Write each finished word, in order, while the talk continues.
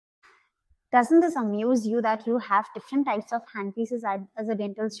Doesn't this amuse you that you have different types of handpieces as a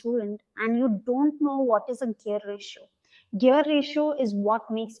dental student and you don't know what is a gear ratio? Gear ratio is what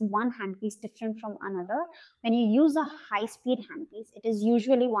makes one handpiece different from another. When you use a high-speed handpiece, it is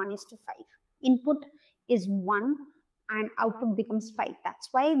usually 1:5. Input is 1 and output becomes 5. That's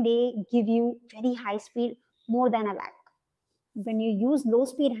why they give you very high speed, more than a lakh. When you use low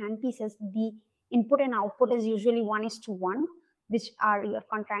speed handpieces, the input and output is usually 1:1, which are your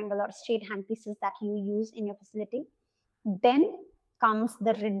quadrangle or straight handpieces that you use in your facility. Then comes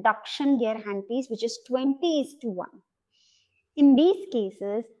the reduction gear handpiece, which is 20:1. In these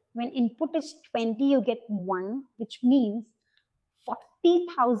cases, when input is 20, you get 1, which means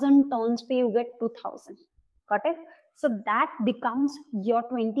 40,000 turns per you get 2,000. Got it? So that becomes your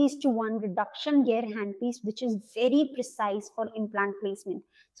 20:1 reduction gear handpiece, which is very precise for implant placement.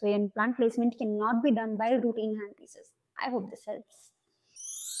 So your implant placement cannot be done by routine handpieces. I hope this helps.